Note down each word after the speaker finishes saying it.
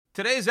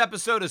Today's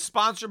episode is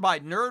sponsored by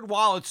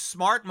NerdWallet's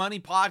Smart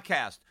Money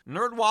Podcast.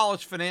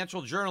 NerdWallet's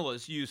financial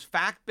journalists use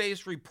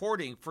fact-based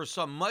reporting for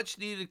some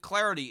much-needed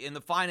clarity in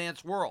the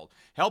finance world,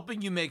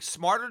 helping you make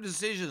smarter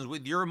decisions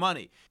with your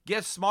money.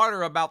 Get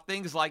smarter about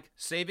things like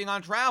saving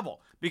on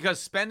travel, because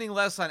spending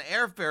less on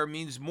airfare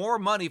means more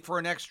money for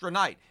an extra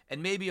night,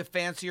 and maybe a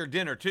fancier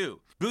dinner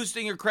too.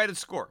 Boosting your credit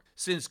score,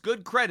 since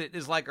good credit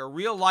is like a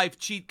real-life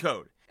cheat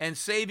code. And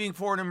saving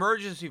for an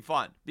emergency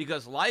fund,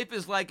 because life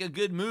is like a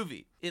good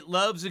movie. It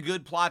loves a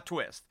good plot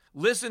twist.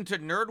 Listen to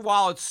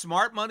NerdWallet's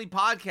Smart Money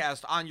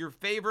Podcast on your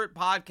favorite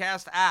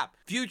podcast app.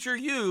 Future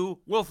you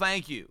will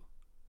thank you.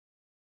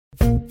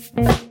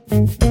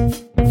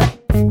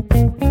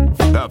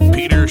 The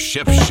Peter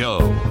Schiff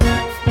Show.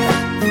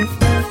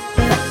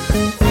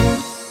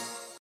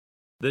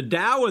 The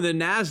Dow and the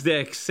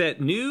Nasdaq set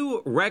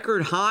new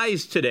record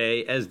highs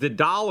today as the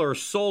dollar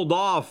sold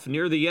off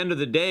near the end of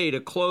the day to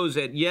close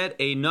at yet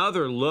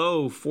another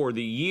low for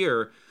the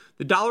year.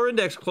 The dollar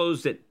index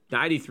closed at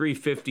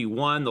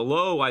 93.51. The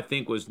low, I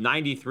think, was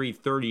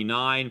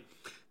 93.39.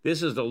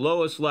 This is the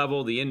lowest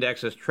level the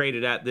index has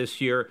traded at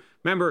this year.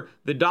 Remember,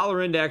 the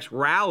dollar index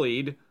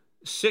rallied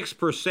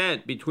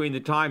 6% between the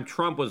time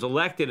Trump was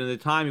elected and the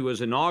time he was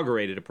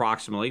inaugurated,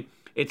 approximately.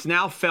 It's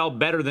now fell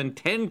better than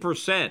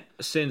 10%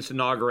 since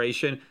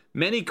inauguration.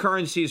 Many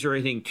currencies are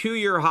hitting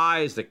two-year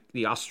highs.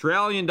 The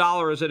Australian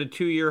dollar is at a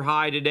two-year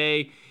high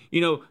today.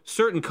 You know,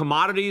 certain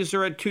commodities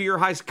are at two-year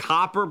highs.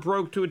 Copper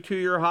broke to a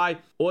two-year high.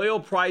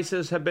 Oil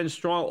prices have been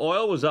strong.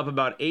 Oil was up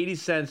about 80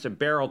 cents a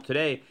barrel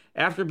today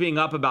after being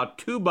up about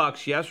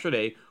 $2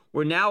 yesterday.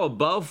 We're now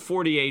above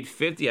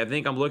 $48.50. I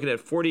think I'm looking at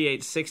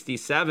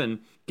 $48.67,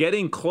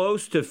 getting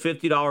close to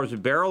 $50 a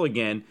barrel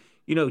again.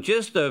 You know,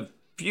 just a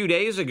few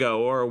days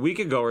ago or a week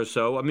ago or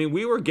so, I mean,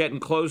 we were getting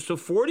close to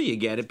 40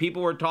 again, and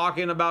people were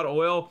talking about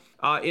oil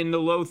in the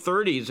low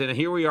 30s, and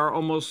here we are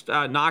almost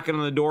knocking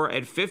on the door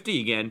at 50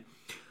 again.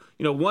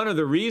 You know, one of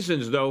the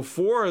reasons, though,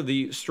 for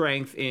the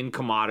strength in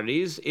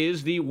commodities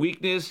is the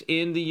weakness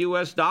in the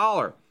U.S.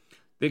 dollar.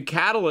 The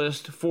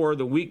catalyst for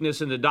the weakness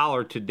in the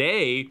dollar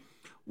today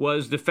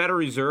was the Federal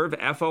Reserve,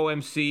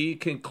 FOMC,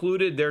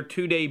 concluded their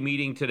two-day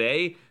meeting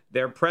today.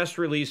 Their press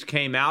release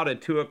came out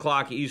at 2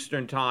 o'clock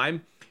Eastern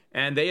time,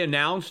 and they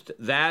announced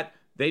that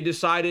they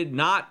decided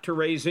not to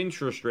raise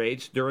interest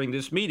rates during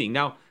this meeting.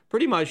 Now,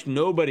 pretty much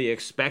nobody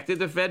expected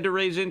the Fed to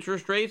raise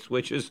interest rates,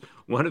 which is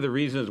one of the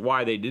reasons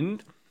why they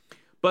didn't.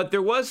 But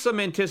there was some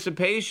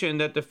anticipation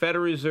that the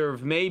Federal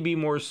Reserve may be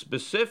more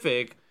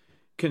specific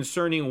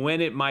concerning when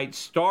it might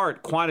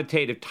start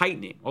quantitative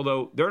tightening,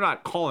 although they're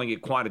not calling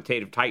it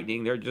quantitative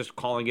tightening. They're just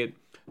calling it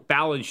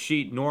balance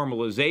sheet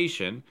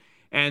normalization.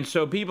 And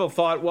so people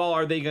thought, well,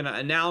 are they going to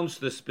announce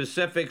the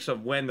specifics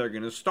of when they're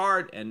going to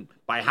start and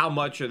by how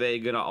much are they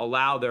going to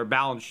allow their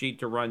balance sheet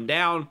to run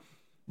down?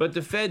 But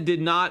the Fed did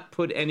not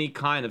put any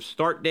kind of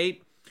start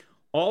date.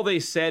 All they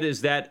said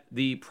is that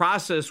the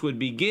process would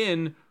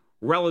begin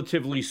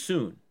relatively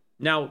soon.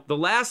 Now, the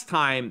last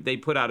time they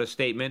put out a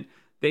statement,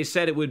 they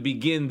said it would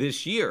begin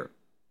this year.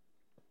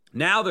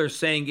 Now they're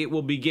saying it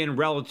will begin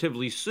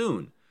relatively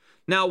soon.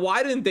 Now,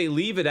 why didn't they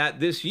leave it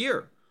at this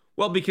year?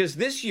 Well, because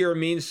this year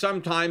means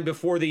sometime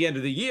before the end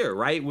of the year,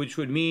 right? Which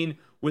would mean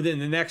within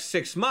the next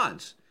 6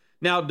 months.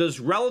 Now, does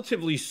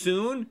relatively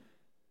soon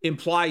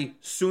imply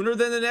sooner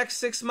than the next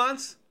 6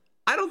 months?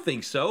 I don't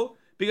think so,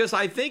 because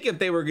I think if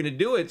they were going to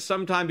do it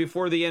sometime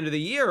before the end of the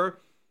year,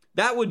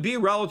 that would be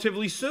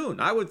relatively soon.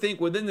 I would think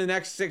within the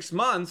next 6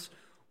 months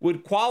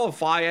would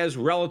qualify as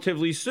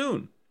relatively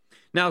soon.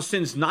 Now,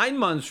 since 9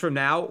 months from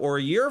now or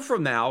a year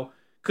from now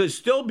could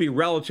still be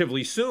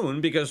relatively soon,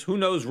 because who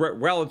knows what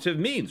relative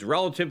means?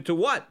 Relative to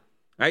what?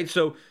 Right?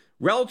 So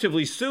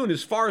relatively soon,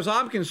 as far as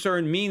I'm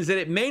concerned, means that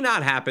it may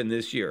not happen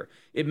this year.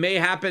 It may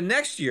happen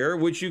next year,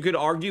 which you could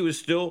argue is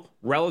still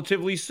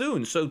relatively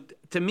soon. So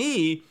to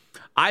me,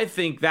 I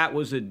think that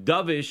was a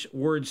dovish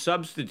word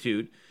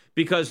substitute,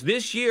 because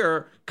this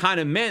year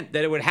kind of meant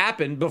that it would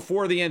happen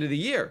before the end of the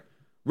year.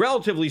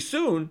 Relatively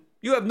soon,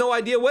 you have no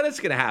idea when it's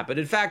going to happen.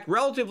 In fact,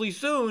 relatively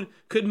soon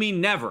could mean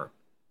never.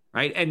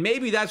 Right? And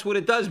maybe that's what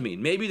it does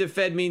mean. Maybe the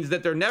Fed means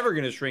that they're never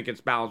going to shrink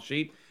its balance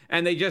sheet,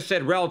 and they just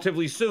said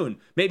relatively soon.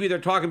 Maybe they're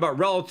talking about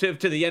relative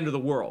to the end of the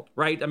world,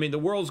 right? I mean, the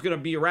world's going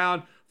to be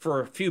around for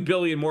a few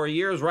billion more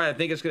years, right? I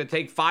think it's going to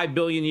take 5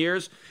 billion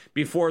years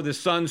before the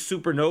sun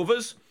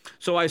supernovas.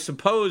 So I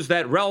suppose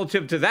that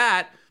relative to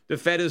that, the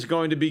Fed is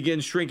going to begin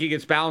shrinking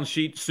its balance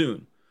sheet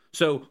soon.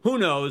 So who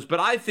knows? But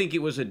I think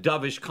it was a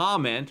dovish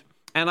comment,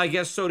 and I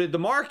guess so did the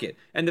market.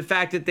 And the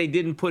fact that they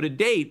didn't put a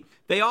date.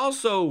 They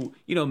also,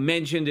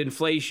 mentioned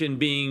inflation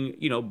being,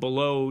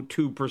 below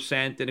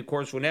 2%. And of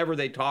course, whenever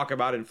they talk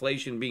about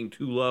inflation being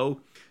too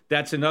low,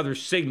 that's another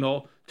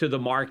signal to the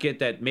market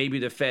that maybe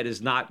the Fed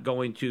is not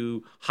going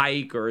to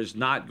hike or is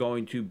not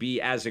going to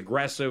be as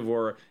aggressive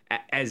or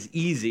as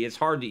easy. It's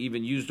hard to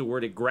even use the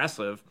word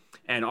aggressive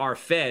and our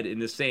Fed in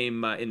the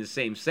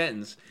same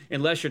sentence,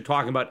 unless you're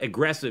talking about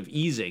aggressive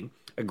easing,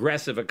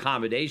 aggressive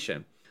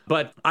accommodation.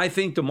 But I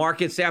think the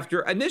markets,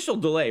 after initial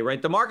delay, right,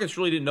 the markets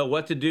really didn't know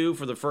what to do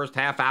for the first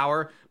half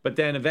hour, but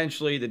then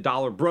eventually the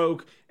dollar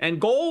broke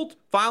and gold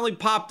finally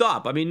popped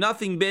up. I mean,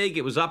 nothing big.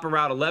 It was up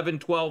around $11,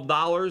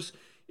 $12.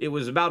 It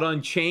was about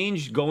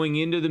unchanged going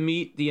into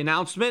the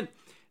announcement.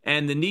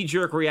 And the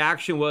knee-jerk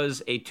reaction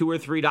was a $2 or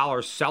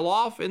 $3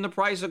 sell-off in the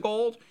price of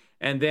gold.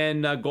 And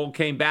then gold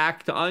came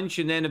back to unch,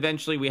 and then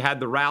eventually we had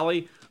the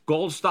rally.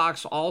 Gold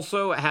stocks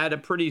also had a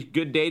pretty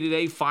good day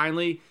today,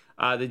 finally.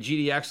 The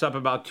GDX up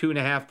about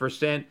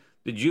 2.5%.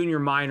 The junior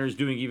miners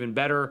doing even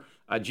better.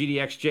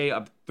 GDXJ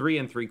up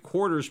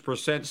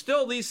 3.75%.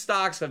 Still, these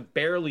stocks have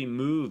barely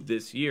moved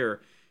this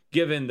year,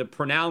 given the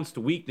pronounced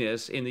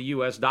weakness in the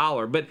U.S.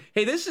 dollar. But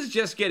hey, this is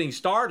just getting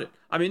started.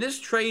 I mean,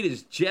 this trade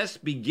is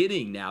just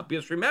beginning now.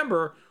 Because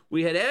remember,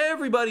 we had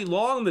everybody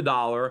long the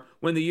dollar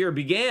when the year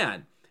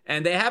began,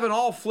 and they haven't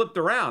all flipped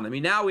around. I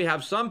mean, now we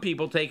have some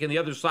people taking the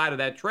other side of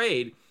that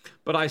trade,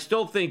 but I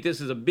still think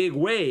this is a big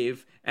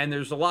wave, and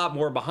there's a lot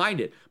more behind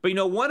it. But,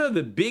 one of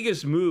the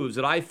biggest moves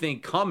that I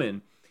think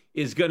coming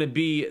is going to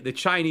be the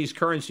Chinese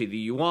currency, the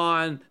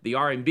yuan, the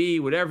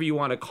RMB, whatever you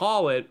want to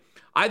call it.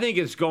 I think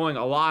it's going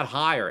a lot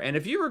higher. And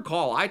if you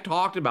recall, I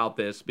talked about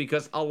this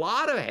because a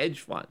lot of hedge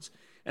funds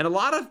and a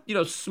lot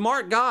of,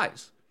 smart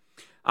guys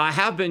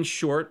have been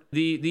short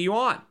the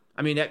yuan.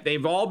 I mean,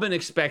 they've all been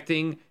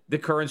expecting the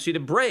currency to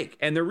break.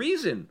 And the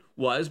reason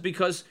was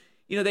because,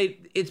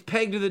 it's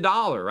pegged to the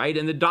dollar, right?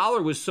 And the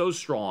dollar was so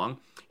strong,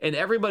 and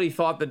everybody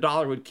thought the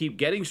dollar would keep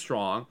getting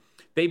strong.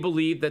 They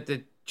believed that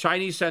the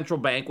Chinese central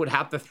bank would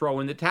have to throw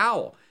in the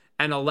towel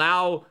and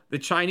allow the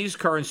Chinese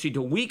currency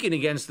to weaken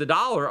against the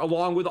dollar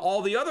along with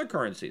all the other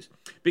currencies.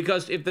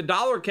 Because if the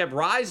dollar kept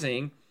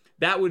rising,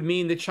 that would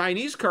mean the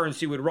Chinese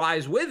currency would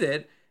rise with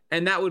it,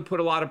 and that would put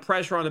a lot of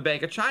pressure on the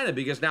Bank of China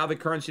because now the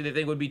currency they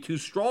think would be too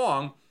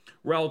strong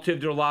relative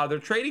to a lot of their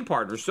trading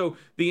partners. So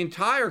the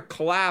entire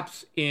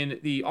collapse in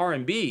the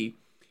RMB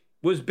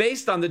was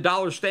based on the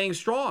dollar staying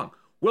strong.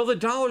 Well, the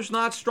dollar's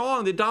not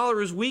strong. The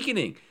dollar is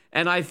weakening.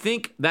 And I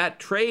think that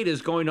trade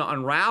is going to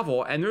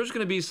unravel, and there's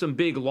going to be some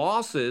big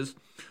losses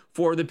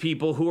for the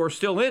people who are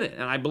still in it.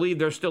 And I believe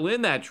they're still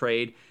in that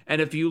trade.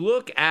 And if you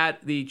look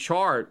at the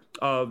chart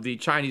of the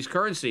Chinese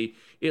currency,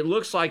 it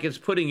looks like it's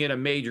putting in a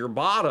major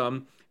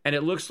bottom, and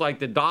it looks like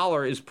the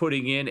dollar is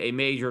putting in a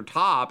major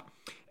top.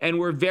 And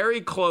we're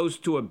very close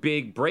to a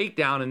big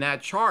breakdown in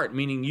that chart,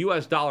 meaning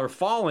U.S. dollar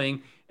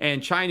falling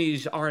and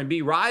Chinese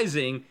RMB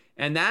rising.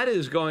 And that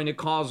is going to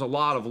cause a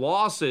lot of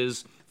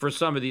losses for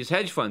some of these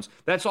hedge funds.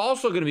 That's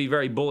also going to be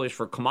very bullish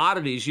for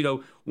commodities.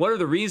 One of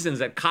the reasons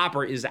that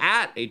copper is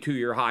at a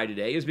 2-year high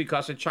today is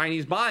because of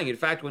Chinese buying. In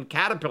fact, when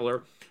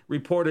Caterpillar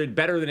reported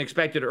better than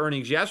expected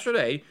earnings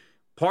yesterday,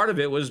 part of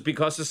it was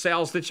because of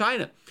sales to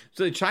China.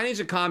 So the Chinese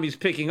economy is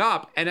picking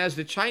up, and as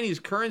the Chinese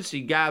currency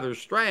gathers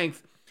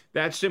strength,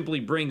 that simply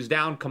brings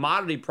down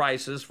commodity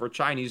prices for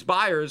Chinese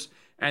buyers,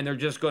 and they're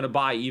just going to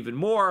buy even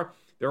more.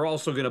 They're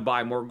also going to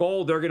buy more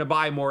gold. They're going to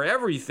buy more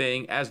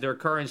everything as their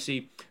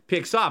currency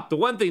picks up. The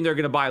one thing they're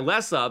going to buy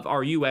less of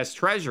are U.S.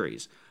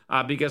 Treasuries,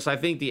 because I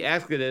think the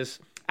exodus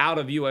out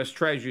of U.S.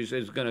 Treasuries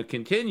is going to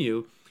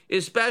continue,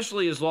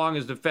 especially as long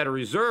as the Federal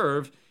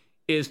Reserve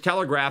is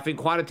telegraphing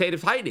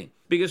quantitative tightening.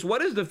 Because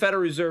what is the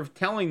Federal Reserve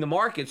telling the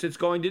markets it's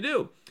going to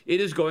do? It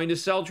is going to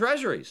sell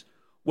Treasuries.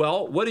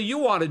 Well, what do you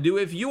want to do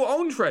if you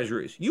own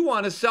Treasuries? You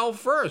want to sell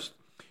first.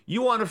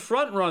 You want to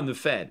front run the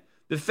Fed.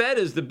 The Fed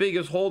is the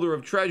biggest holder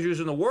of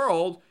treasuries in the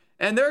world,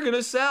 and they're going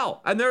to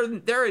sell. And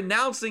they're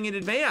announcing in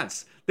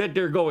advance that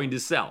they're going to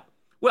sell.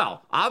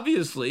 Well,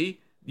 obviously,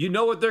 you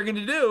know what they're going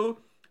to do.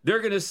 They're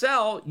going to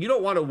sell. You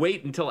don't want to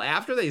wait until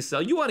after they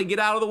sell. You want to get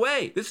out of the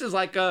way. This is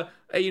like a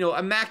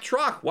Mack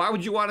truck. Why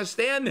would you want to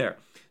stand there?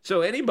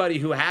 So anybody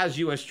who has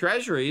U.S.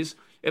 Treasuries,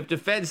 if the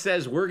Fed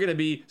says we're going to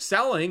be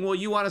selling, well,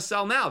 you want to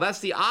sell now. That's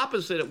the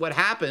opposite of what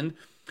happened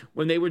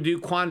when they would do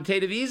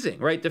quantitative easing,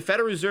 right? The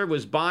Federal Reserve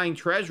was buying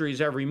treasuries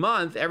every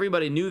month.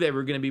 Everybody knew they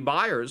were going to be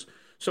buyers.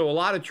 So a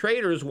lot of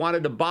traders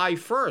wanted to buy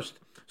first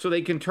so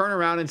they can turn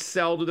around and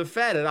sell to the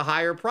Fed at a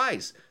higher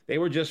price. They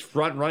were just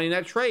front running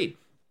that trade.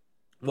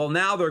 Well,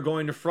 now they're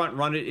going to front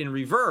run it in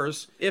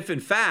reverse if, in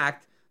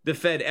fact, the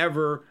Fed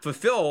ever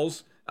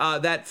fulfills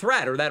that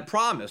threat or that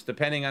promise,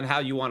 depending on how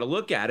you want to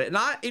look at it. And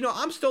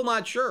I'm still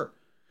not sure.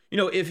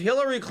 If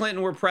Hillary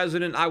Clinton were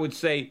president, I would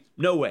say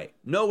no way.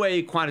 No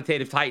way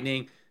quantitative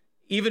tightening.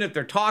 Even if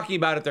they're talking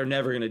about it, they're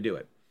never going to do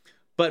it.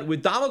 But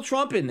with Donald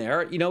Trump in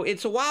there,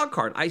 it's a wild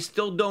card. I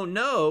still don't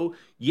know.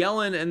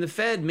 Yellen and the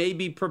Fed may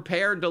be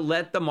prepared to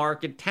let the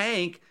market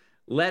tank,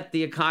 let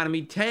the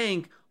economy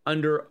tank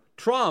under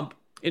Trump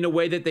in a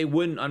way that they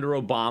wouldn't under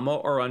Obama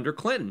or under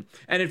Clinton.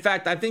 And in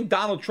fact, I think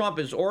Donald Trump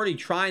is already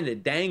trying to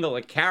dangle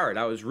a carrot.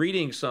 I was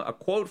reading a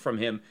quote from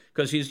him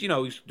because he's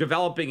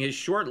developing his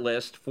short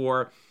list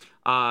for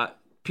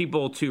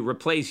people to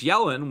replace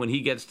Yellen when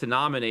he gets to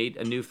nominate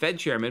a new Fed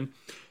chairman.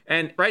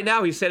 And right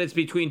now he said it's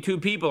between two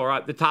people are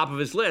at the top of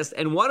his list,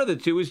 and one of the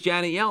two is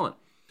Janet Yellen.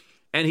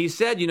 And he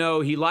said,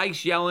 he likes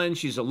Yellen.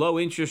 She's a low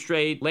interest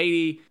rate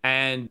lady,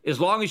 and as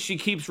long as she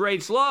keeps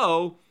rates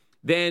low,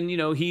 then,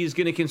 he's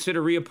going to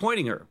consider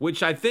reappointing her,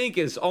 which I think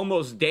is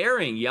almost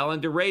daring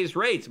Yellen to raise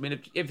rates. I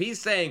mean, if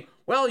he's saying,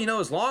 well,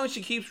 as long as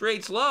she keeps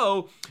rates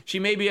low, she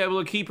may be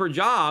able to keep her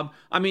job.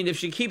 I mean, if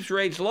she keeps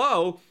rates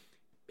low,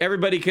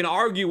 everybody can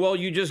argue, well,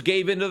 you just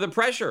gave into the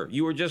pressure.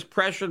 You were just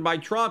pressured by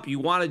Trump. You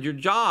wanted your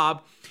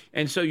job,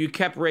 and so you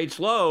kept rates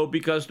low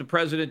because the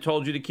president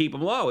told you to keep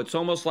them low. It's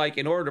almost like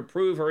in order to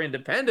prove her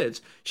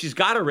independence, she's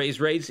got to raise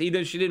rates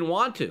even if she didn't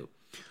want to.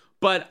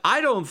 But I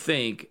don't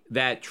think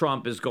that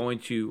Trump is going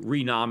to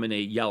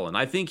renominate Yellen.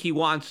 I think he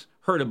wants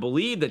her to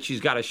believe that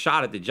she's got a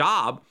shot at the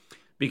job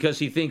because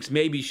he thinks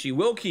maybe she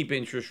will keep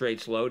interest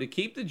rates low to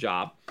keep the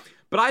job.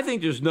 But I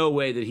think there's no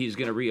way that he's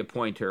going to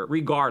reappoint her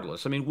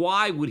regardless. I mean,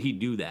 why would he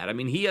do that? I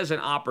mean, he has an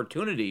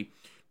opportunity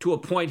to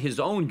appoint his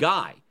own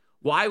guy.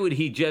 Why would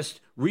he just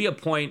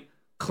reappoint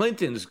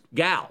Clinton's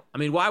gal? I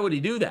mean, why would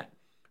he do that?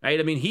 Right?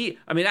 I mean,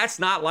 that's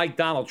not like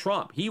Donald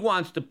Trump. He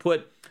wants to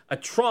put a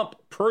Trump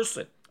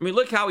person. I mean,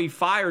 look how he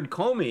fired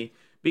Comey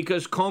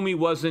because Comey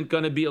wasn't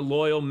going to be a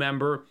loyal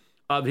member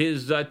of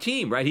his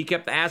team, right? He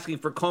kept asking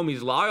for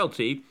Comey's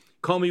loyalty.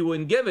 Comey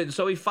wouldn't give it,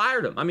 so he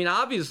fired him. I mean,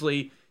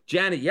 obviously,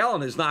 Janet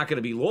Yellen is not going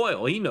to be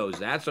loyal. He knows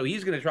that, so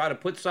he's going to try to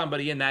put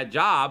somebody in that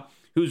job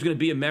who's going to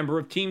be a member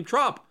of Team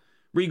Trump,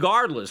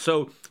 regardless.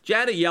 So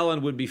Janet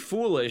Yellen would be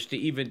foolish to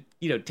even,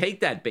 take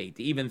that bait,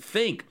 to even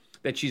think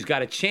that she's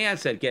got a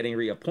chance at getting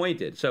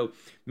reappointed. So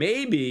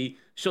maybe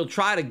she'll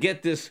try to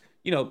get this,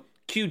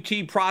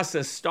 QT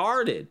process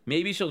started.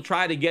 Maybe she'll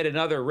try to get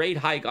another rate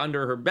hike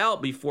under her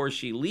belt before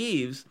she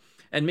leaves.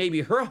 And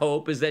maybe her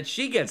hope is that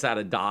she gets out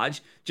of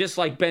Dodge, just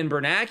like Ben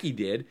Bernanke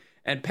did,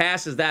 and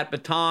passes that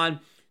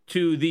baton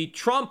to the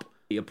Trump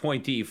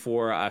appointee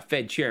for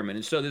Fed chairman.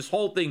 And so this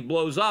whole thing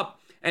blows up,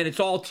 and it's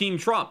all Team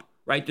Trump,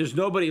 right? There's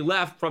nobody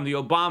left from the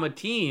Obama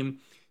team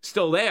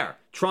still there.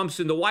 Trump's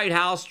in the White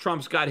House.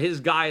 Trump's got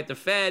his guy at the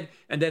Fed,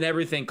 and then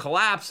everything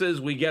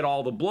collapses. We get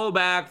all the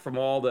blowback from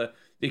all the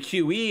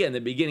QE and the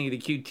beginning of the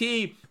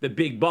QT. The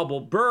big bubble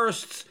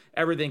bursts.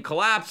 Everything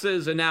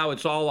collapses, and now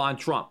it's all on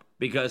Trump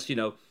because,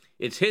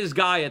 it's his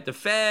guy at the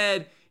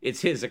Fed.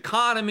 It's his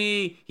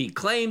economy. He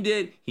claimed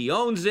it. He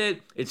owns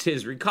it. It's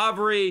his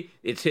recovery.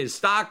 It's his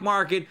stock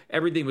market.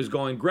 Everything was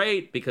going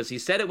great because he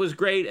said it was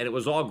great, and it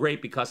was all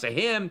great because of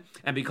him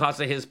and because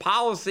of his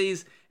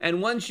policies.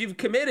 And once you've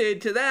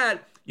committed to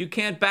that, you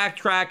can't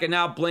backtrack and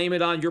now blame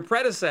it on your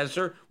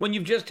predecessor when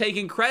you've just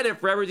taken credit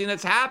for everything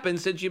that's happened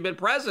since you've been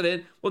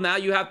president. Well, now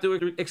you have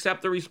to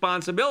accept the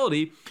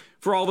responsibility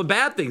for all the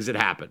bad things that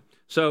happened.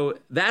 So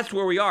that's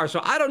where we are.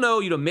 So I don't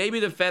know, maybe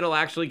the Fed will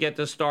actually get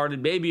this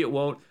started. Maybe it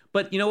won't.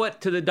 But you know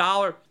what? To the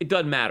dollar, it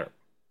doesn't matter.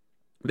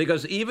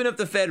 Because even if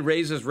the Fed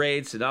raises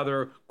rates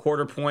another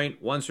quarter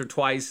point once or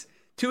twice,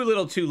 too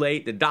little, too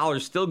late, the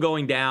dollar's still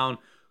going down,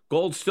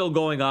 gold's still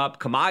going up,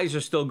 commodities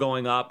are still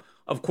going up.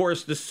 Of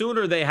course, the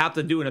sooner they have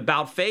to do an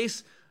about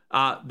face,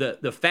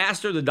 the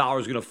faster the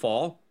dollar's going to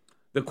fall,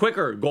 the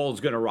quicker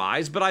gold's going to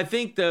rise. But I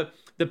think the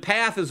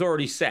path is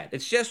already set.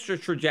 It's just a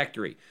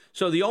trajectory.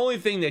 So the only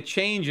thing that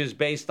changes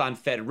based on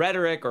Fed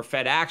rhetoric or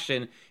Fed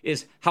action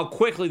is how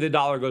quickly the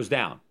dollar goes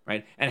down,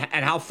 right?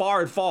 And how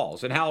far it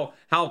falls and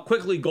how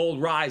quickly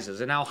gold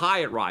rises and how high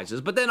it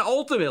rises. But then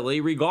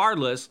ultimately,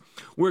 regardless,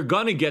 we're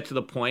going to get to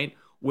the point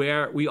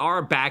where we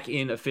are back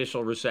in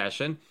official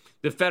recession.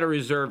 The Federal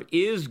Reserve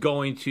is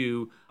going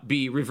to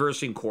be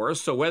reversing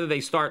course. So whether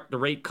they start the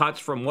rate cuts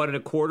from 1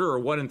 1/4 or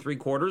 1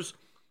 3/4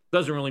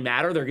 doesn't really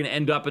matter. They're going to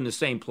end up in the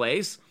same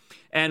place.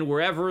 And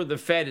wherever the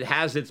Fed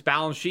has its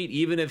balance sheet,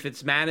 even if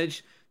it's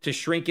managed to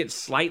shrink it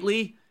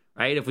slightly,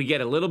 right? If we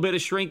get a little bit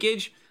of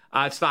shrinkage,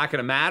 it's not going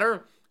to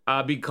matter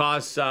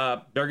because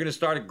they're going to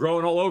start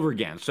growing all over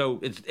again. So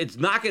it's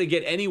not going to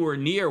get anywhere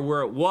near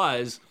where it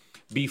was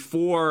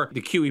before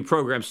the QE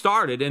program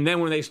started. And then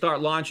when they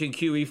start launching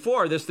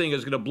QE4, this thing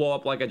is going to blow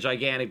up like a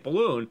gigantic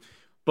balloon.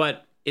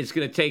 But it's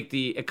going to take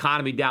the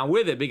economy down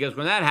with it because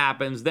when that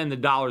happens, then the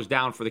dollar's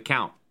down for the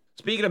count.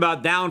 Speaking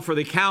about down for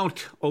the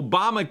count,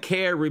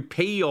 Obamacare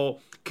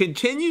repeal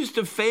continues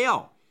to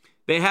fail.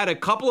 They had a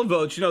couple of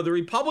votes. The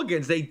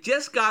Republicans, they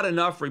just got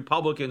enough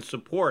Republican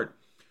support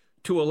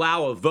to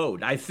allow a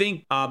vote. I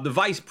think the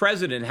vice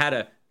president had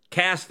to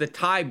cast the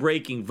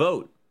tie-breaking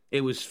vote.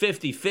 It was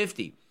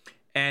 50-50.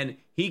 And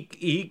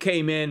he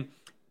came in,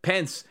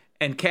 Pence,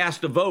 and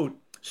cast a vote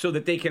so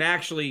that they can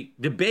actually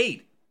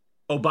debate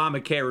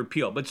Obamacare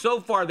repeal. But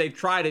so far, they've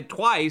tried it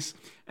twice,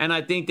 and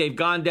I think they've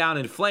gone down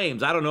in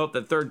flames. I don't know if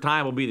the third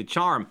time will be the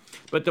charm.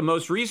 But the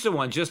most recent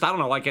one, just,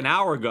 like an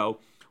hour ago,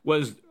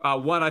 was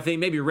one I think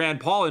maybe Rand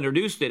Paul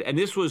introduced it, and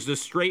this was the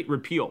straight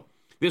repeal.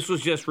 This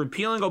was just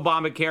repealing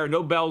Obamacare,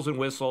 no bells and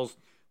whistles.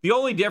 The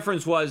only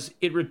difference was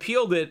it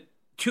repealed it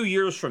 2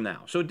 years from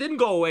now. So it didn't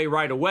go away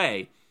right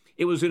away.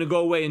 It was going to go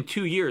away in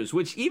 2 years,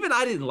 which even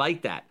I didn't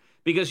like that.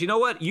 Because you know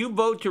what? You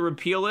vote to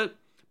repeal it,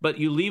 but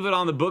you leave it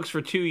on the books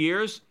for 2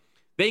 years,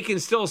 they can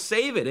still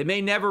save it. It may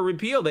never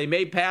repeal. They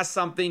may pass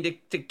something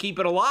to keep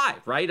it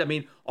alive, right? I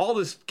mean, all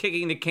this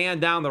kicking the can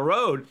down the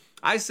road,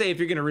 I say if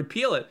you're going to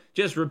repeal it,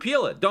 just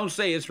repeal it. Don't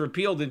say it's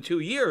repealed in 2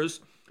 years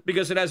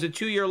because it has a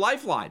 2-year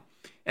lifeline.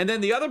 And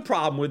then the other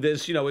problem with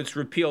this, it's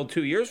repealed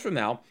 2 years from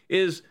now,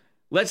 is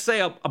let's say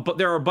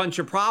there are a bunch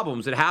of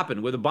problems that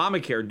happened with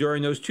Obamacare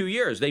during those 2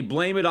 years. They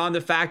blame it on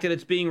the fact that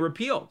it's being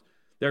repealed.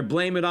 They're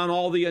blaming it on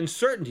all the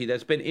uncertainty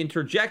that's been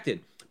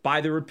interjected by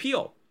the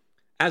repeal,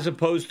 as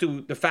opposed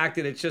to the fact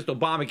that it's just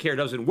Obamacare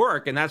doesn't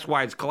work, and that's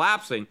why it's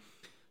collapsing.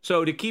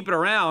 So to keep it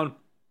around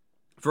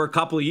for a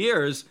couple of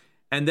years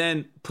and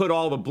then put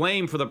all the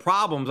blame for the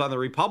problems on the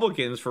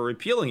Republicans for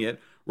repealing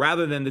it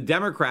rather than the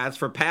Democrats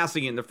for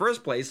passing it in the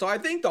first place. So I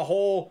think the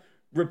whole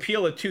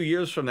repeal of 2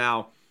 years from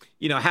now,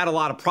 had a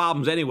lot of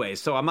problems anyway.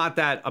 So I'm not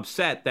that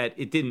upset that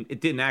it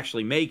didn't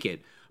actually make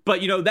it.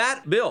 But,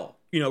 that bill,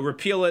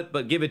 repeal it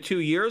but give it 2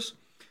 years,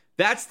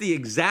 that's the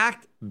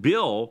exact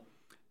bill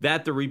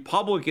that the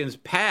Republicans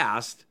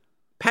passed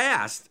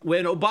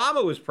when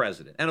Obama was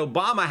president. And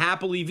Obama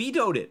happily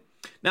vetoed it.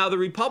 Now, the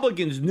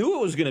Republicans knew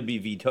it was going to be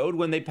vetoed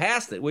when they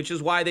passed it, which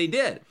is why they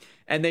did.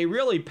 And they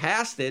really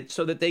passed it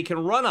so that they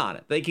can run on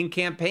it. They can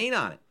campaign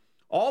on it.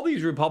 All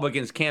these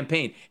Republicans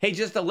campaign, hey,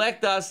 just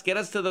elect us, get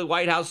us to the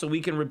White House so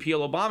we can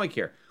repeal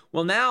Obamacare.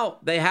 Well, now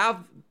they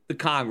have the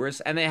Congress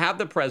and they have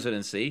the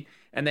presidency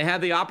and they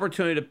have the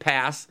opportunity to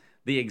pass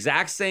the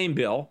exact same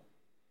bill,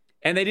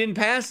 and they didn't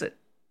pass it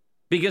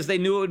because they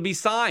knew it would be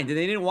signed and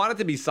they didn't want it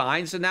to be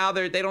signed. So now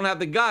they don't have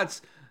the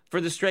guts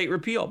for the straight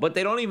repeal, but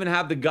they don't even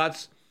have the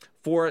guts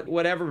for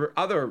whatever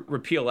other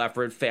repeal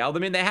effort failed. I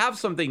mean, they have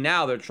something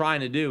now they're trying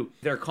to do.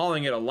 They're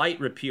calling it a light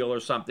repeal or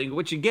something,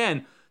 which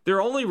again,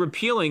 they're only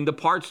repealing the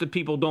parts that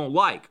people don't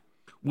like,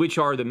 which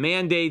are the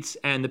mandates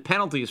and the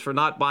penalties for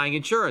not buying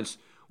insurance,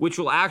 which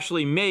will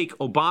actually make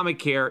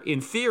Obamacare,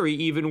 in theory,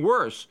 even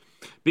worse.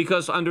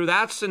 Because under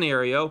that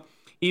scenario,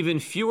 even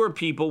fewer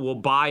people will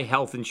buy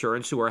health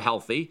insurance who are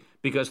healthy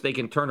because they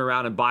can turn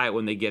around and buy it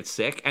when they get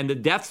sick. And the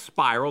death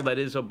spiral that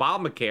is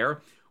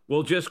Obamacare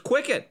will just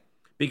quicken,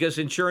 because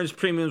insurance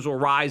premiums will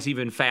rise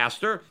even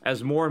faster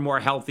as more and more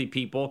healthy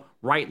people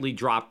rightly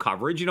drop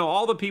coverage.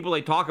 All the people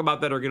they talk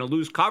about that are going to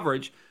lose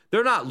coverage,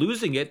 they're not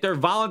losing it. They're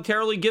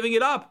voluntarily giving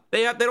it up.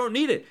 They don't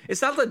need it.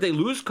 It's not that they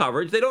lose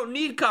coverage. They don't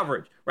need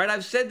coverage, right?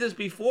 I've said this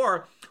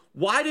before.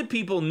 Why do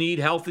people need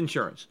health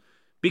insurance?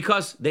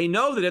 Because they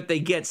know that if they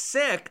get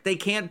sick, they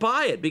can't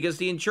buy it because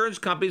the insurance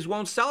companies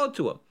won't sell it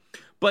to them.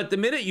 But the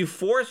minute you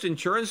force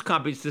insurance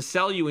companies to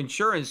sell you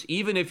insurance,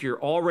 even if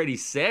you're already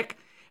sick,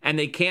 and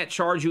they can't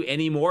charge you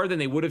any more than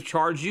they would have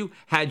charged you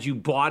had you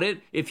bought it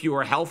if you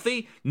were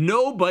healthy,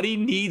 nobody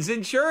needs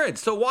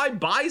insurance. So why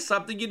buy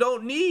something you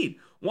don't need?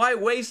 Why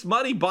waste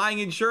money buying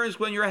insurance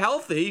when you're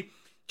healthy?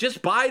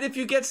 Just buy it if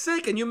you get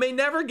sick, and you may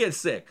never get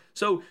sick.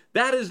 So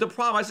that is the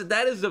problem. I said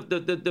that is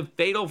the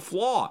fatal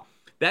flaw.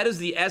 That is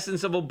the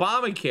essence of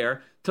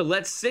Obamacare, to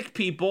let sick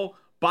people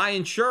buy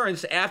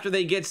insurance after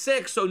they get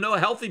sick, so no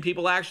healthy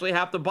people actually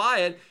have to buy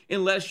it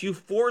unless you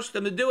force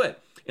them to do it,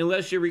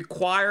 unless you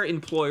require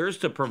employers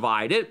to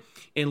provide it,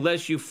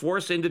 unless you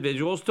force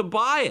individuals to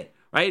buy it,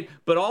 right?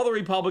 But all the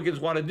Republicans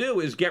want to do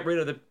is get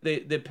rid of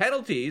the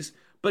penalties,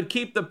 but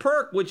keep the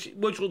perk, which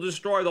will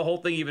destroy the whole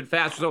thing even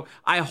faster. So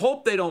I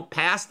hope they don't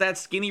pass that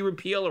skinny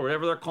repeal or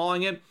whatever they're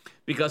calling it,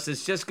 because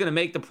it's just going to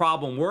make the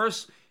problem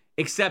worse,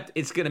 except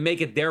it's going to make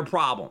it their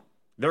problem.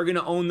 They're going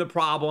to own the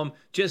problem.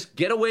 Just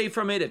get away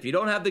from it. If you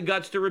don't have the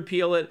guts to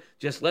repeal it,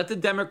 just let the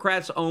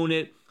Democrats own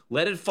it.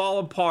 Let it fall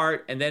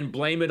apart, and then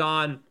blame it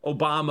on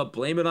Obama,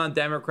 blame it on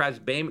Democrats,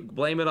 blame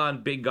it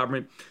on big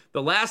government.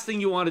 The last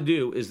thing you want to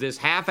do is this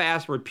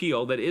half-assed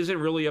repeal that isn't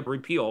really a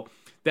repeal,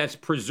 that's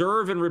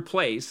preserve and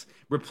replace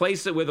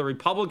it with a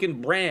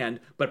Republican brand,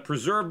 but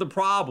preserve the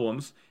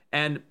problems,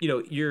 and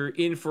you're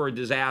in for a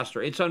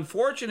disaster. It's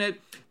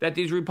unfortunate that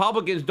these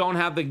Republicans don't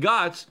have the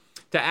guts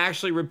to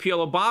actually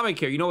repeal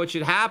Obamacare. What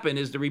should happen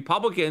is the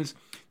Republicans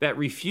that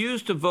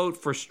refuse to vote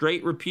for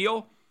straight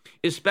repeal,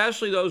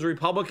 especially those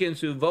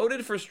Republicans who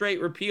voted for straight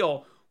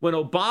repeal when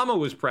Obama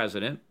was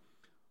president,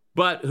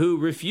 but who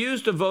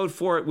refused to vote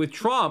for it with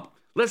Trump,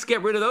 let's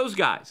get rid of those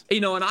guys.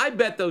 And I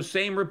bet those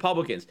same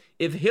Republicans,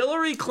 if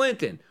Hillary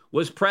Clinton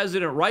was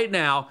president right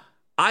now,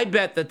 I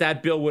bet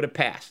that bill would have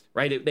passed,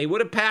 right? They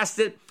would have passed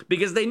it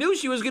because they knew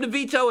she was going to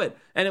veto it,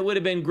 and it would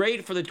have been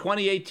great for the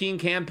 2018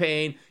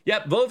 campaign.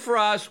 Yep, vote for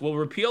us. We'll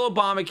repeal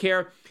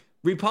Obamacare.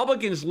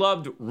 Republicans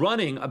loved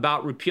running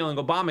about repealing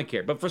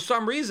Obamacare, but for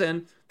some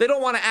reason, they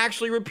don't want to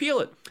actually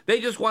repeal it.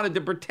 They just wanted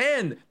to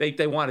pretend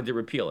they wanted to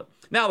repeal it.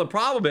 Now, the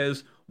problem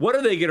is, what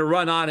are they going to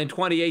run on in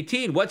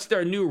 2018? What's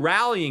their new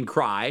rallying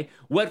cry?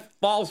 What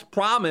false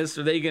promise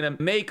are they going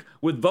to make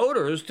with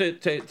voters to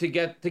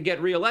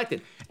get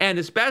reelected? And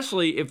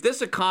especially if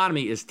this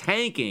economy is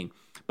tanking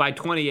by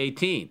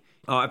 2018,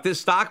 if this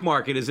stock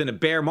market is in a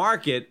bear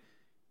market,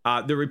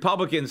 the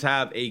Republicans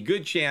have a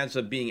good chance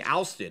of being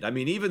ousted. I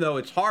mean, even though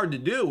it's hard to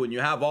do when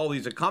you have all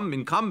these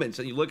incumbents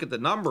and you look at the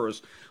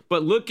numbers,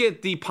 but look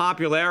at the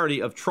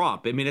popularity of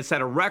Trump. I mean, it's at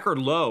a record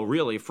low,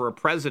 really, for a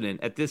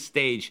president at this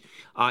stage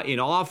in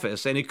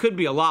office, and it could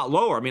be a lot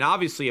lower. I mean,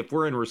 obviously, if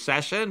we're in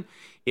recession,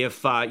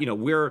 if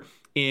we're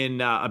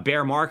in a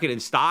bear market in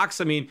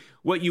stocks, I mean,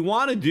 what you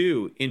want to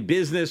do in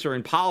business or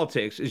in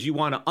politics is you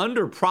want to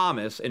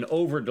under-promise and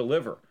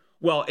over-deliver.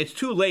 Well, it's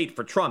too late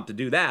for Trump to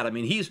do that. I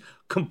mean, he's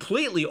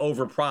completely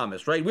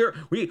overpromised, right? We're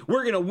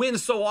going to win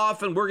so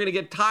often. We're going to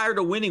get tired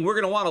of winning. We're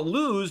going to want to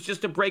lose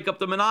just to break up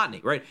the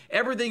monotony, right?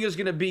 Everything is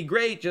going to be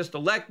great. Just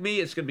elect me.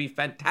 It's going to be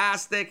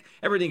fantastic.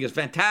 Everything is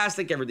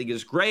fantastic. Everything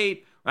is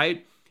great,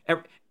 right?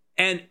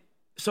 And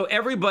so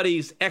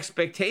everybody's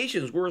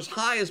expectations were as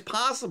high as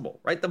possible,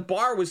 right? The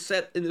bar was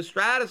set in the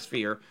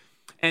stratosphere.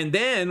 And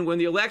then when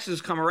the elections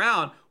come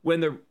around, when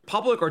the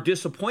public are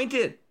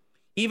disappointed,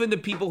 even the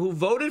people who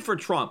voted for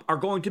Trump are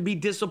going to be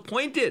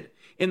disappointed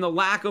in the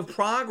lack of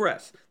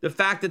progress, the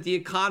fact that the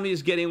economy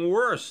is getting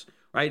worse,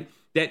 right?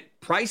 That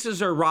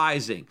prices are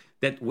rising,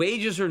 that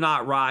wages are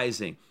not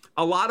rising.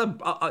 A lot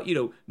of,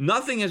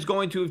 nothing is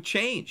going to have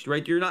changed,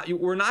 right?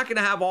 We're not going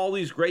to have all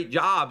these great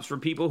jobs for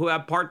people who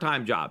have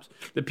part-time jobs.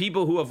 The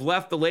people who have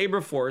left the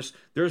labor force,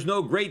 there's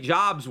no great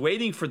jobs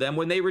waiting for them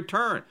when they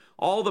return.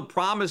 All the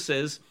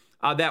promises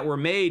that were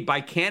made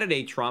by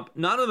candidate Trump,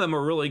 none of them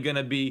are really going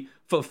to be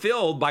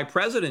fulfilled by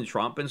President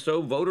Trump. And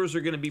so voters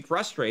are going to be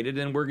frustrated.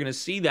 And we're going to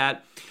see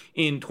that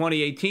in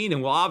 2018.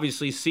 And we'll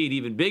obviously see it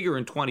even bigger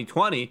in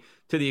 2020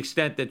 to the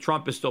extent that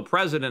Trump is still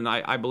president.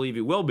 I believe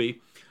he will be.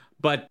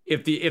 But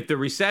if the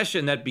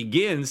recession that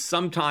begins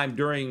sometime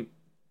during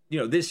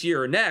this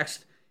year or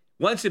next,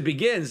 once it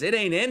begins, it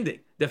ain't ending.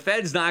 The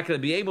Fed's not going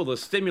to be able to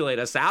stimulate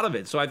us out of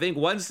it. So I think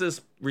once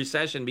this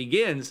recession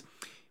begins,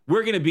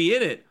 we're going to be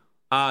in it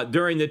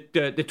during the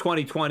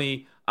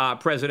 2020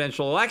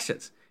 presidential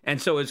elections. And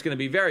so it's going to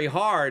be very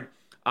hard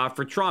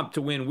for Trump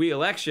to win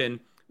re-election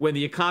when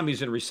the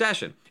economy's in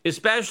recession,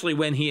 especially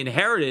when he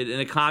inherited an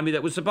economy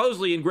that was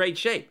supposedly in great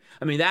shape.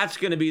 I mean, that's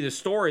going to be the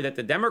story that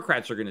the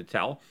Democrats are going to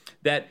tell,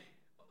 that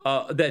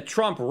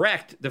Trump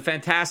wrecked the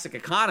fantastic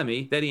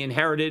economy that he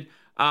inherited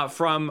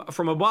from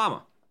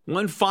Obama.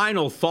 One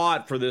final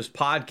thought for this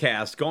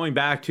podcast, going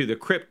back to the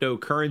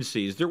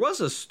cryptocurrencies. There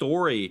was a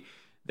story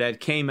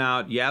that came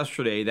out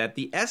yesterday that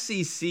the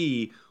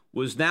SEC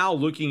was now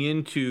looking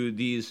into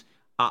these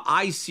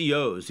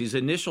ICOs, these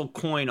initial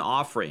coin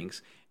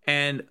offerings,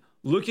 and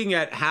looking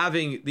at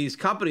having these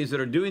companies that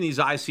are doing these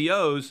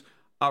ICOs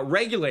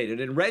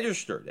regulated and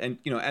registered, and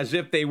as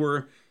if they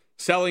were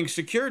selling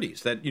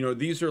securities. That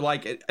these are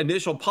like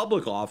initial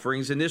public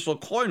offerings, initial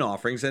coin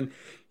offerings, and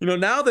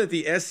now that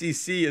the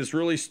SEC is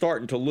really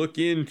starting to look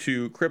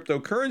into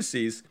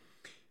cryptocurrencies,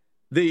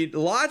 the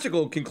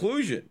logical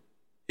conclusion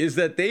is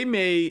that they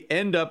may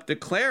end up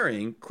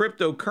declaring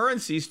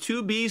cryptocurrencies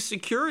to be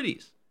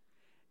securities.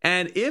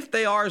 And if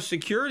they are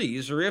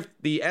securities, or if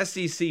the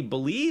SEC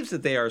believes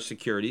that they are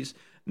securities,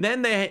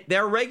 then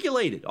they're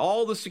regulated.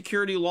 All the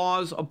security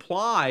laws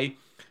apply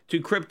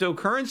to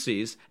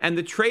cryptocurrencies and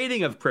the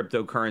trading of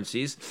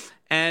cryptocurrencies,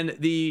 and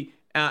the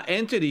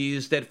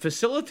entities that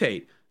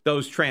facilitate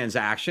those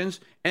transactions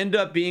end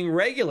up being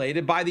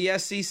regulated by the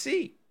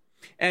SEC.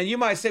 And you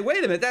might say, wait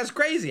a minute, that's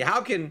crazy.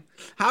 How can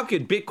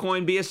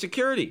Bitcoin be a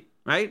security,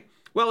 right?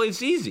 Well,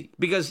 it's easy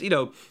because,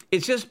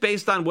 it's just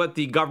based on what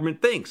the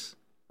government thinks.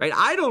 Right?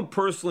 I don't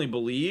personally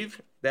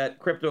believe that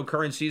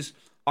cryptocurrencies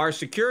are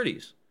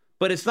securities,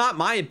 but it's not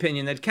my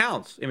opinion that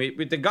counts. I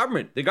mean, the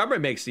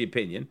government makes the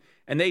opinion,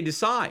 and they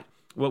decide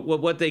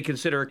what they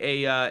consider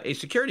a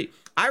security.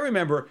 I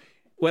remember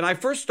when I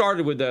first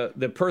started with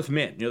the Perth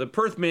Mint. The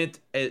Perth Mint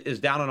is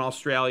down in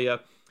Australia,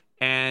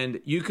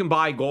 and you can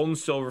buy gold and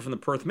silver from the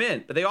Perth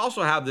Mint, but they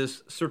also have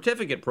this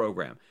certificate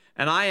program.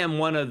 And I am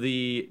one of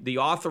the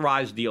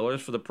authorized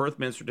dealers for the Perth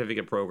Mint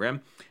certificate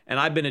program. And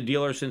I've been a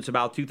dealer since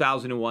about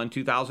 2001,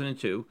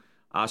 2002,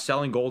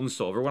 selling gold and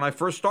silver. When I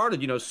first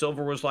started,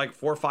 silver was like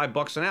 $4 or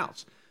 $5 an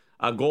ounce.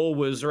 Gold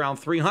was around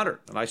 300.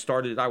 And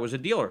I was a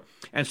dealer.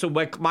 And so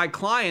my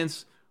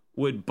clients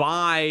would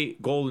buy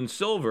gold and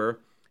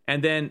silver,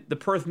 and then the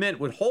Perth Mint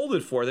would hold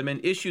it for them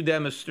and issue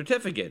them a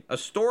certificate, a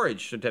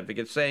storage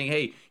certificate saying,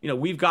 hey,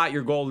 we've got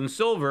your gold and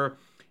silver,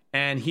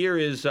 and here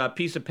is a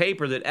piece of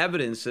paper that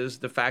evidences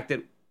the fact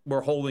that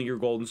we're holding your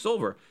gold and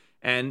silver.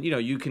 And,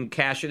 you can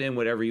cash it in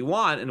whatever you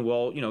want. And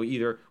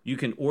either you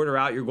can order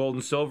out your gold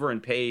and silver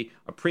and pay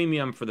a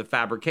premium for the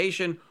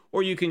fabrication,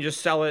 or you can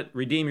just sell it,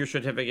 redeem your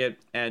certificate,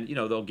 and,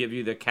 they'll give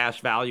you the cash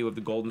value of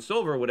the gold and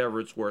silver, whatever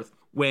it's worth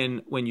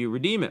when you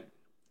redeem it.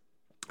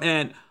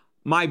 And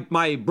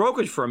my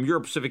brokerage firm,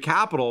 Europe Pacific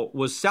Capital,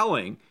 was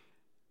selling.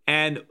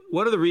 And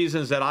one of the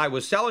reasons that I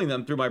was selling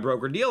them through my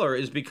broker dealer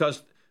is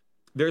because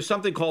there's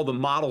something called the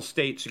model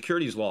state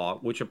securities law,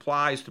 which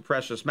applies to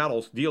precious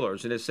metals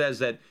dealers. And it says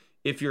that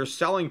if you're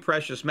selling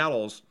precious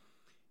metals,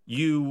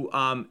 you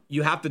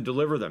have to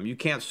deliver them. You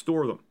can't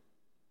store them.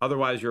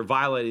 Otherwise, you're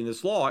violating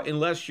this law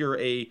unless you're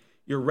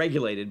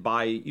regulated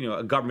by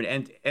a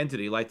government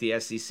entity like the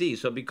SEC.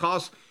 So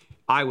because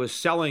I was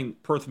selling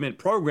Perth Mint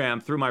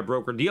program through my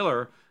broker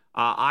dealer,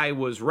 I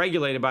was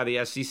regulated by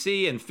the SEC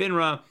and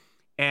FINRA,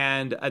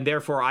 and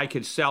therefore I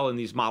could sell in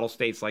these model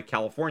states like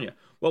California.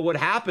 Well, what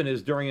happened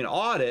is during an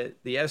audit,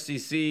 the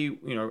SEC,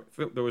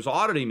 there was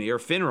auditing me, or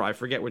FINRA, I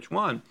forget which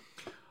one.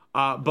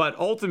 But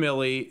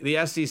ultimately,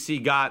 the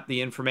SEC got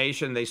the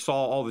information. They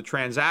saw all the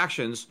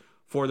transactions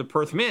for the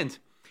Perth Mint.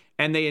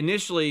 And they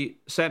initially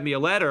sent me a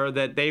letter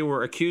that they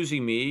were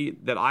accusing me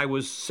that I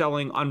was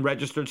selling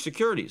unregistered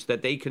securities,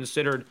 that they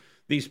considered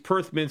these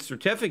Perth Mint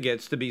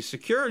certificates to be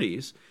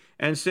securities.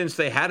 And since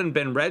they hadn't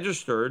been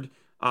registered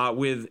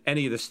with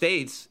any of the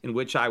states in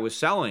which I was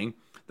selling,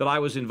 that I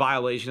was in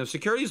violation of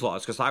securities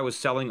laws because I was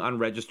selling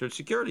unregistered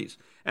securities.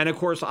 And of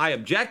course, I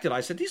objected. I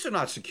said, these are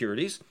not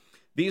securities.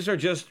 These are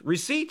just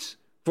receipts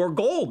for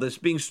gold that's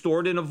being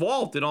stored in a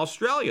vault in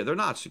Australia. They're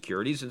not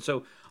securities. And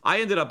so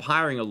I ended up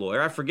hiring a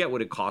lawyer. I forget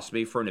what it cost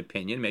me for an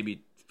opinion,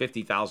 maybe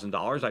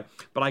 $50,000.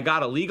 But I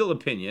got a legal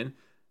opinion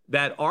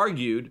that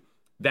argued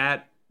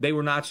that they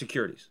were not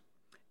securities.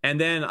 And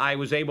then I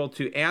was able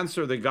to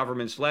answer the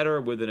government's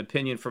letter with an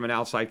opinion from an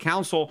outside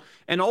counsel.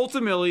 And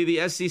ultimately,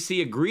 the SEC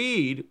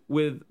agreed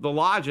with the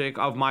logic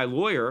of my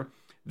lawyer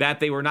that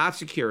they were not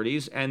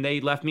securities, and they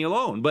left me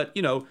alone. But,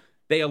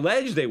 they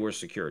alleged they were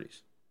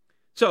securities.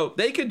 So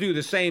they could do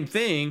the same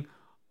thing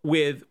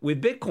with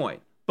Bitcoin.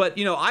 But,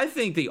 I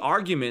think the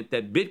argument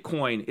that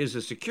Bitcoin is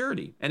a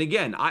security, and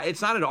again,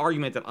 it's not an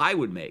argument that I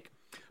would make,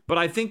 but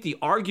I think the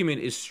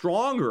argument is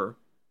stronger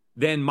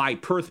than my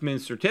Perth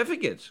Mint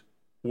certificates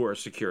were a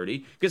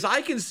security, because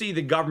I can see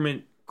the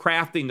government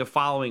crafting the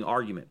following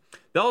argument.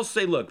 They'll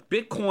say, look,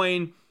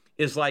 Bitcoin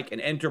is like an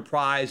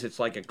enterprise. It's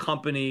like a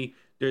company.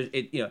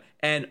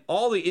 And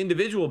all the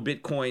individual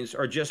Bitcoins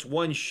are just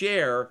one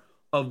share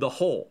of the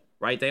whole,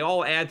 right? They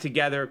all add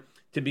together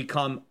to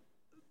become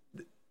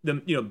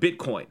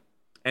Bitcoin.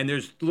 And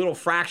there's little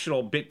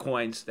fractional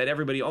Bitcoins that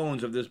everybody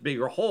owns of this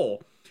bigger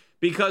whole,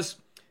 because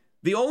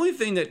the only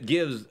thing that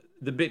gives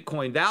the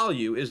Bitcoin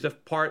value is the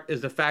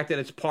fact that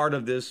it's part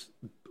of this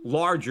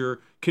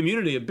larger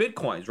community of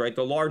Bitcoins, right?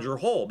 The larger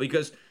whole,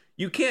 because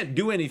you can't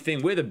do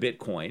anything with a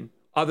Bitcoin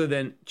other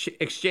than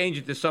exchange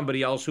it to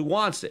somebody else who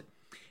wants it.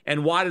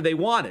 And why do they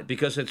want it?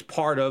 Because it's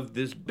part of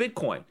this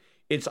Bitcoin.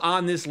 It's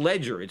on this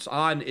ledger. It's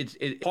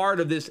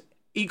part of this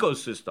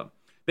ecosystem.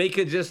 They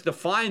could just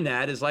define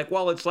that as like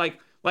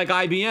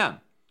IBM,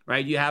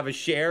 right? You have a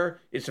share.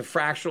 It's a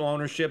fractional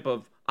ownership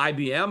of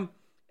IBM,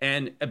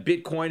 and a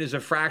Bitcoin is a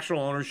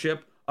fractional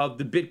ownership of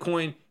the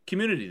Bitcoin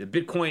community, the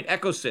Bitcoin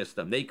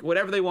ecosystem,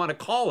 whatever they want to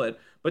call it,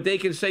 but they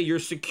can say you're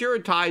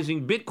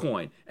securitizing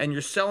Bitcoin and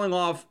you're selling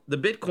off the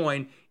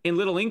Bitcoin in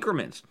little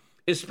increments,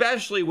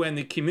 especially when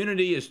the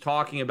community is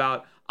talking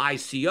about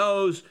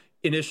ICOs,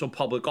 initial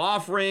public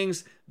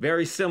offerings,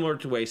 very similar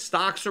to the way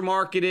stocks are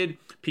marketed.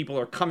 People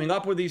are coming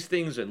up with these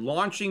things and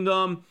launching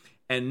them,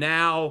 and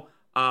now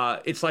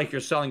it's like you're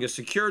selling a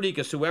security,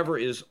 because whoever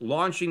is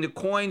launching the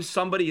coins,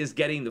 somebody is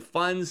getting the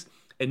funds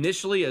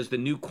initially as the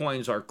new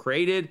coins are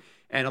created.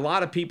 And a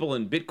lot of people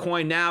in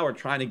Bitcoin now are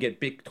trying to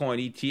get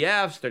Bitcoin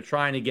ETFs. They're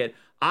trying to get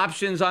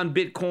options on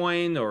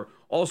Bitcoin or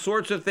all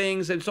sorts of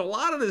things. And so a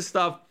lot of this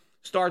stuff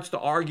starts to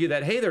argue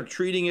that, hey, they're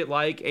treating it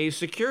like a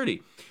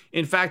security.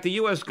 In fact, the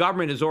U.S.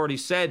 government has already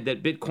said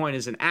that Bitcoin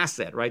is an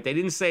asset, right? They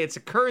didn't say it's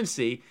a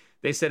currency.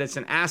 They said it's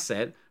an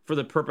asset for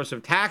the purpose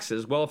of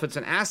taxes. Well, if it's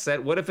an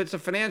asset, what if it's a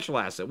financial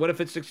asset? What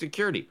if it's a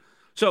security?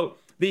 So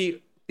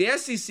the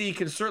SEC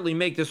can certainly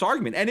make this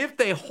argument. And if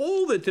they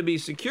hold it to be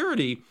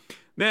security,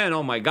 then,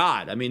 oh my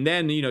God. I mean,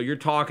 then, you're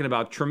talking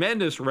about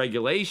tremendous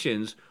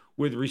regulations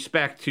with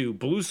respect to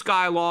blue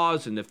sky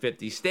laws in the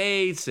 50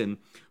 states and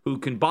who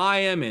can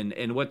buy them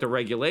and what the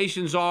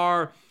regulations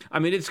are. I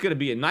mean, it's going to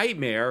be a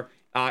nightmare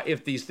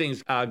if these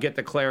things get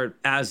declared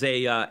as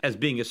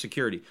being a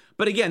security.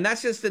 But again,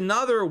 that's just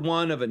another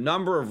one of a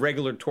number of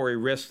regulatory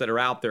risks that are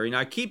out there.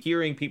 I keep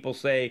hearing people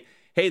say,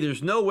 hey,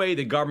 there's no way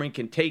the government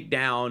can take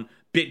down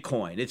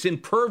Bitcoin. It's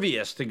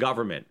impervious to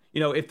government.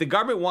 If the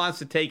government wants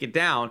to take it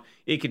down,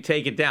 it could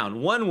take it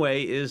down. One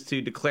way is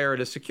to declare it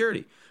a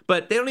security.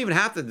 But they don't even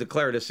have to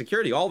declare it a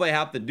security. All they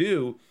have to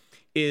do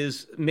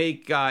is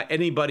make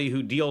anybody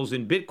who deals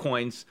in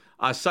Bitcoins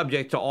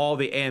subject to all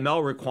the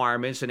AML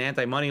requirements and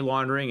anti-money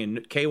laundering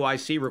and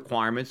KYC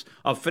requirements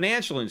of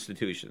financial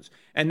institutions.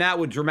 And that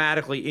would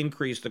dramatically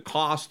increase the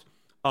cost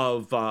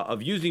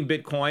of using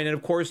Bitcoin. And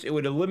of course, it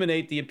would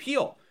eliminate the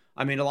appeal.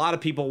 I mean, a lot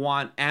of people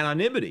want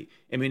anonymity.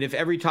 I mean, if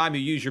every time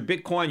you use your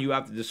Bitcoin, you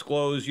have to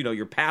disclose,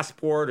 your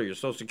passport or your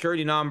social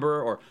security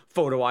number or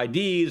photo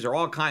IDs or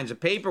all kinds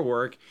of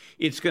paperwork,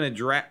 it's going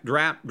to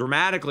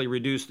dramatically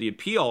reduce the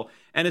appeal,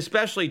 and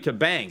especially to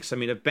banks. I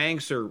mean, if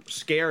banks are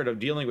scared of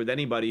dealing with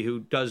anybody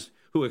who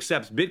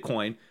accepts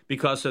Bitcoin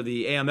because of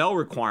the AML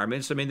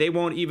requirements, I mean, they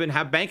won't even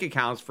have bank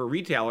accounts for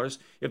retailers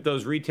if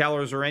those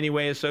retailers are any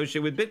way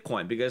associated with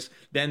Bitcoin, because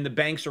then the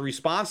banks are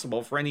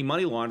responsible for any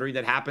money laundering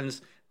that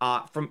happens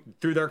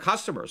through their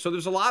customers. So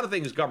there's a lot of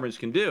things governments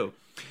can do.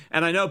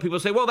 And I know people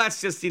say, well,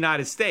 that's just the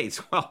United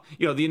States. Well,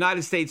 the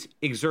United States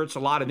exerts a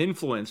lot of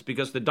influence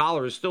because the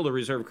dollar is still the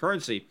reserve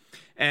currency.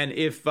 And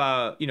if,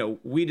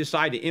 we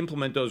decide to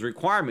implement those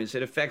requirements,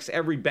 it affects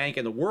every bank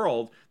in the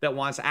world that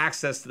wants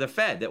access to the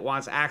Fed, that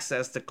wants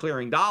access to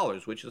clearing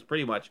dollars, which is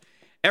pretty much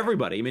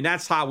everybody. I mean,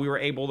 that's how we were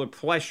able to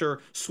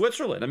pressure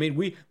Switzerland. I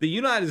mean, the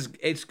United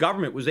States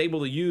government was able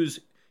to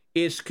use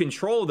its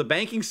control of the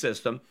banking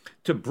system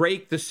to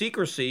break the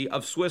secrecy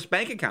of Swiss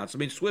bank accounts. I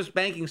mean, Swiss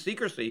banking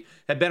secrecy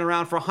had been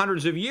around for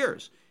hundreds of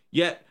years.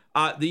 Yet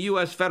the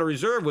U.S. Federal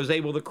Reserve was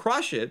able to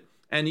crush it,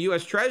 and the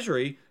U.S.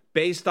 Treasury,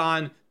 based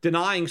on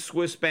denying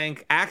Swiss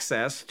bank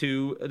access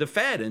to the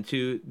Fed and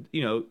to,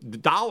 the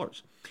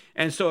dollars.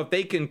 And so if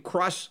they can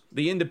crush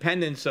the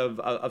independence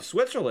of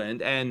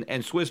Switzerland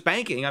and Swiss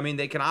banking, I mean,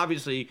 they can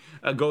obviously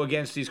go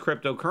against these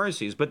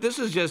cryptocurrencies. But this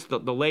is just the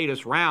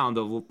latest round,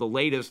 the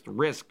latest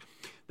risk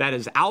that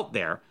is out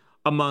there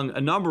among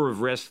a number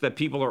of risks that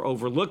people are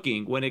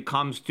overlooking when it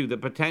comes to the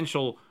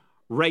potential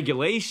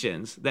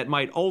regulations that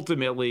might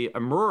ultimately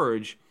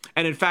emerge.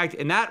 And in fact,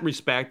 in that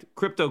respect,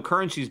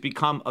 cryptocurrencies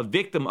become a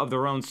victim of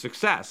their own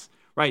success,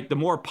 right? The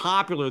more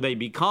popular they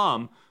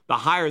become, the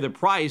higher the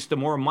price, the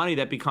more money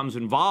that becomes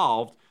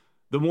involved,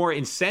 the more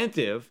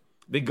incentive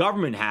the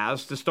government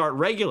has to start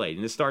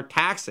regulating, to start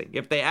taxing.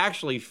 If they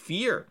actually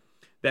fear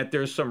that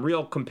there's some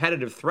real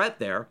competitive threat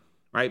there,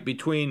 right,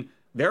 between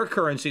their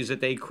currencies that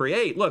they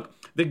create. Look,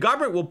 the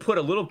government will put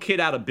a little kid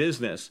out of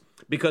business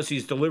because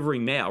he's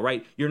delivering mail,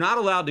 right? You're not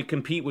allowed to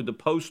compete with the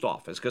post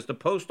office because the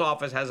post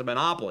office has a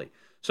monopoly.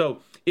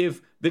 So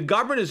if the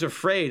government is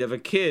afraid of a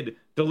kid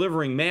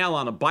delivering mail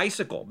on a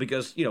bicycle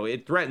because,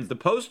 it threatens the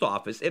post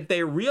office, if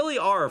they really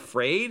are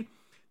afraid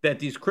that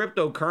these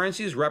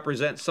cryptocurrencies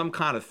represent some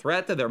kind of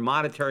threat to their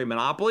monetary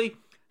monopoly,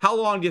 how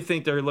long do you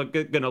think they're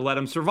going to let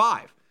them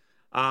survive?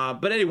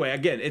 But anyway,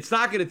 again, it's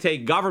not going to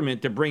take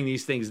government to bring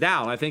these things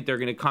down. I think they're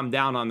going to come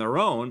down on their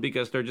own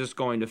because they're just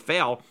going to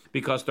fail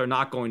because they're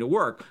not going to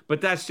work.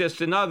 But that's just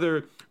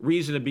another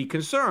reason to be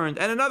concerned.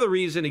 And another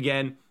reason,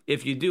 again,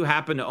 if you do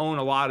happen to own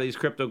a lot of these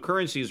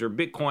cryptocurrencies or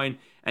Bitcoin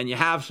and you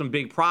have some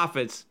big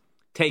profits,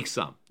 take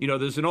some.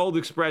 There's an old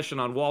expression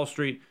on Wall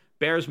Street,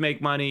 bears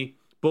make money,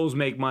 bulls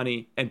make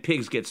money, and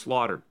pigs get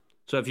slaughtered.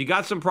 So if you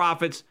got some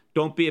profits,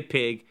 don't be a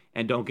pig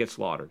and don't get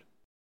slaughtered.